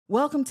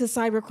Welcome to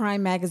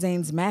Cybercrime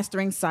Magazine's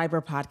Mastering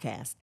Cyber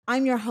podcast.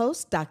 I'm your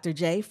host, Dr.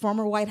 J,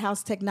 former White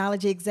House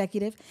technology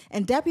executive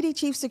and Deputy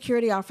Chief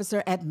Security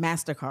Officer at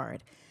Mastercard.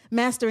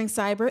 Mastering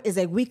Cyber is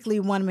a weekly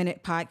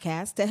one-minute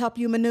podcast to help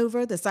you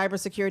maneuver the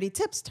cybersecurity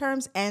tips,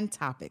 terms, and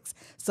topics.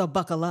 So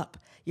buckle up.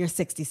 Your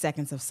 60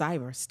 seconds of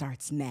cyber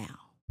starts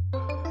now.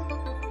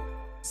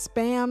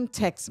 Spam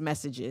text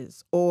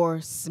messages or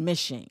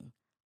smishing.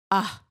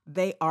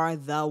 They are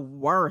the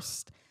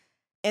worst.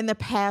 In the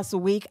past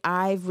week,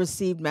 I've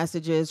received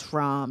messages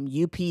from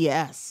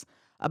UPS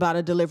about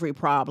a delivery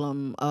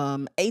problem,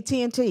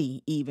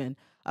 AT&T even,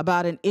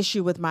 about an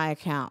issue with my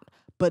account.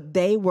 But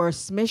they were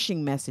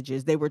smishing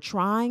messages. They were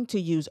trying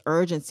to use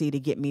urgency to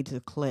get me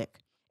to click.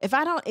 If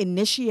I don't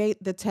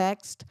initiate the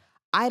text,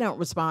 I don't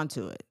respond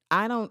to it.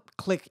 I don't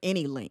click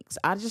any links.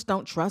 I just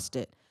don't trust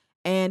it.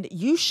 And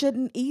you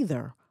shouldn't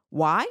either.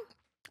 Why?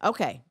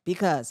 Okay,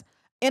 because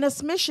in a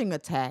smishing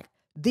attack,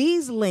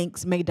 these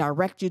links may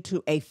direct you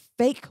to a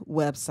fake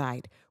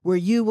website where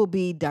you will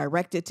be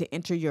directed to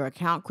enter your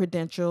account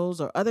credentials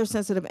or other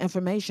sensitive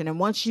information. And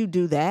once you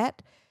do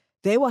that,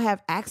 they will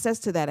have access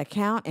to that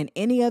account and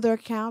any other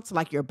accounts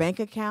like your bank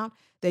account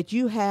that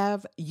you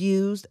have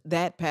used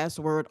that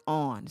password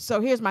on. So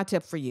here's my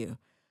tip for you.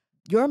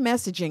 Your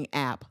messaging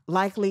app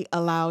likely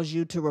allows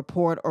you to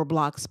report or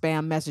block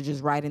spam messages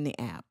right in the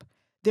app.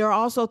 There are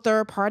also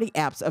third-party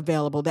apps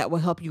available that will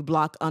help you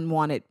block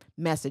unwanted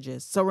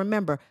messages. So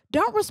remember,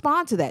 don't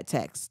respond to that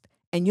text,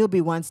 and you'll be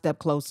one step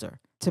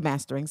closer to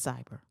mastering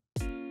cyber.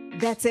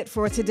 That's it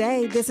for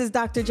today. This is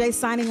Dr. J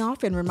signing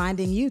off and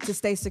reminding you to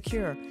stay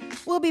secure.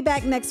 We'll be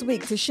back next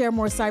week to share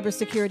more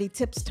cybersecurity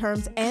tips,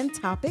 terms, and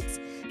topics.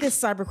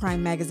 This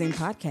Cybercrime Magazine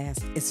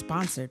podcast is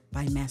sponsored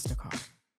by Mastercard.